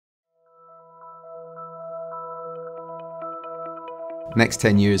Next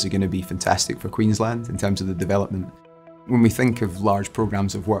 10 years are going to be fantastic for Queensland in terms of the development. When we think of large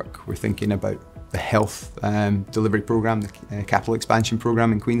programmes of work, we're thinking about the health delivery programme, the capital expansion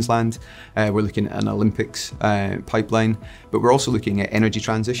programme in Queensland. We're looking at an Olympics pipeline, but we're also looking at energy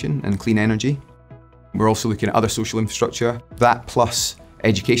transition and clean energy. We're also looking at other social infrastructure. That plus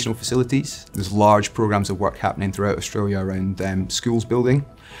educational facilities. There's large programmes of work happening throughout Australia around schools building.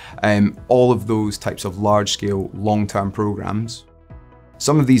 All of those types of large-scale, long-term programmes.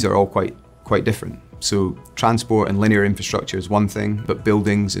 Some of these are all quite different. So transport and linear infrastructure is one thing, but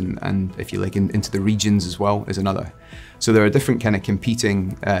buildings and if you like, into the regions as well is another. So there are different kind of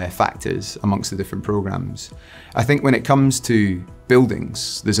competing factors amongst the different programmes. I think when it comes to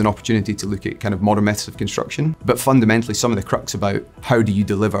buildings, there's an opportunity to look at kind of modern methods of construction, but fundamentally some of the crux about how do you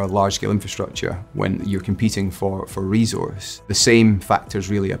deliver large-scale infrastructure when you're competing for resource, the same factors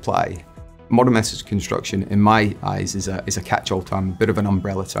really apply. Modern methods of construction, in my eyes, is a catch-all term, a bit of an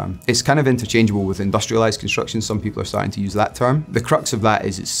umbrella term. It's kind of interchangeable with industrialised construction. Some people are starting to use that term. The crux of that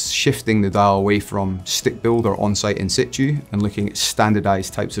is it's shifting the dial away from stick-build or on-site in situ and looking at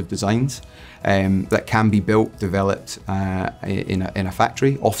standardised types of designs that can be built, developed in a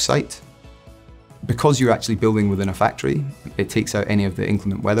factory, off-site. Because you're actually building within a factory, it takes out any of the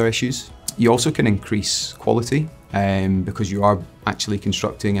inclement weather issues. You also can increase quality because you are actually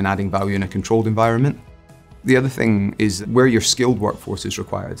constructing and adding value in a controlled environment. The other thing is where your skilled workforce is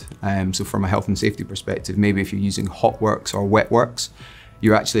required. So from a health and safety perspective, maybe if you're using hot works or wet works,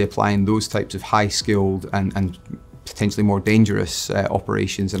 you're actually applying those types of high skilled and potentially more dangerous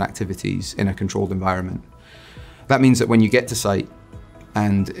operations and activities in a controlled environment. That means that when you get to site,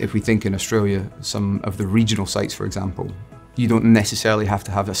 and if we think in Australia, some of the regional sites, for example, you don't necessarily have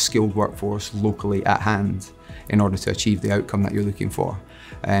to have a skilled workforce locally at hand in order to achieve the outcome that you're looking for.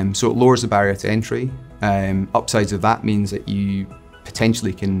 So it lowers the barrier to entry. Upsides of that means that you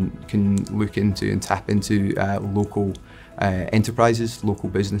potentially can look into and tap into local enterprises, local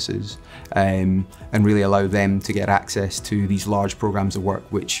businesses, and really allow them to get access to these large programs of work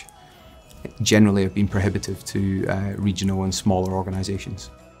which generally have been prohibitive to regional and smaller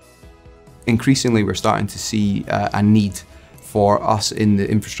organisations. Increasingly, we're starting to see a need for us in the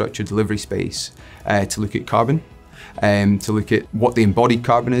infrastructure delivery space to look at carbon, to look at what the embodied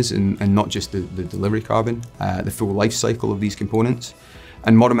carbon is and not just the delivery carbon, the full life cycle of these components.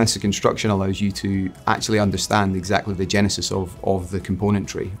 And modern methods of construction allows you to actually understand exactly the genesis of the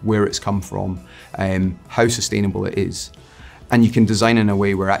componentry, where it's come from, how sustainable it is. And you can design in a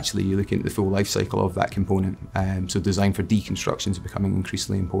way where actually you're looking at the full life cycle of that component. So design for deconstruction is becoming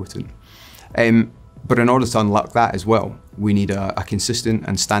increasingly important. But in order to unlock that as well, we need a consistent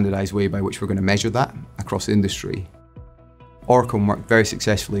and standardised way by which we're going to measure that across the industry. Aurecon worked very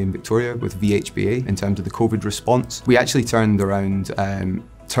successfully in Victoria with VHBA in terms of the COVID response. We actually turned around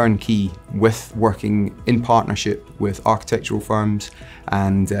turnkey with working in partnership with architectural firms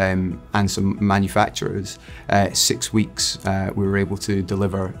and some manufacturers. 6 weeks we were able to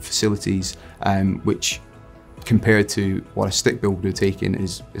deliver facilities which compared to what a stick build would have taken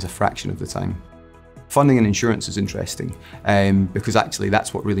is a fraction of the time. Funding and insurance is interesting because actually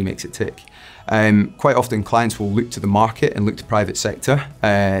that's what really makes it tick. Quite often clients will look to the market and look to private sector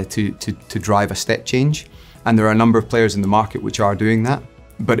to drive a step change. And there are a number of players in the market which are doing that.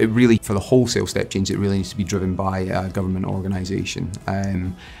 But it really, for the wholesale step change, it really needs to be driven by a government organisation.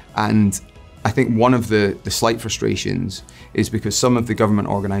 And I think one of the slight frustrations is because some of the government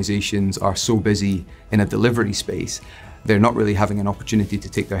organisations are so busy in a delivery space, they're not really having an opportunity to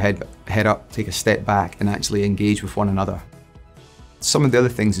take their head up, take a step back and actually engage with one another. Some of the other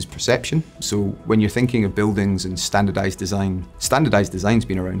things is perception. So when you're thinking of buildings and standardised design's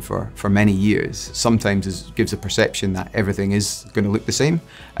been around for many years. Sometimes it gives a perception that everything is going to look the same.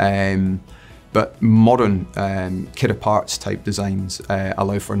 But modern kit of parts type designs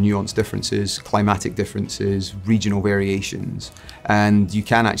allow for nuanced differences, climatic differences, regional variations. And you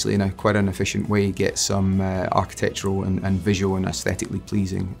can actually, in quite an efficient way, get some architectural and visual and aesthetically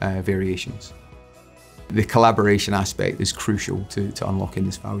pleasing variations. The collaboration aspect is crucial to unlocking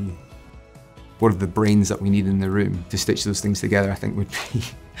this value. What are the brains that we need in the room to stitch those things together, I think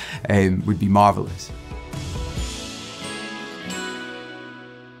would be marvellous.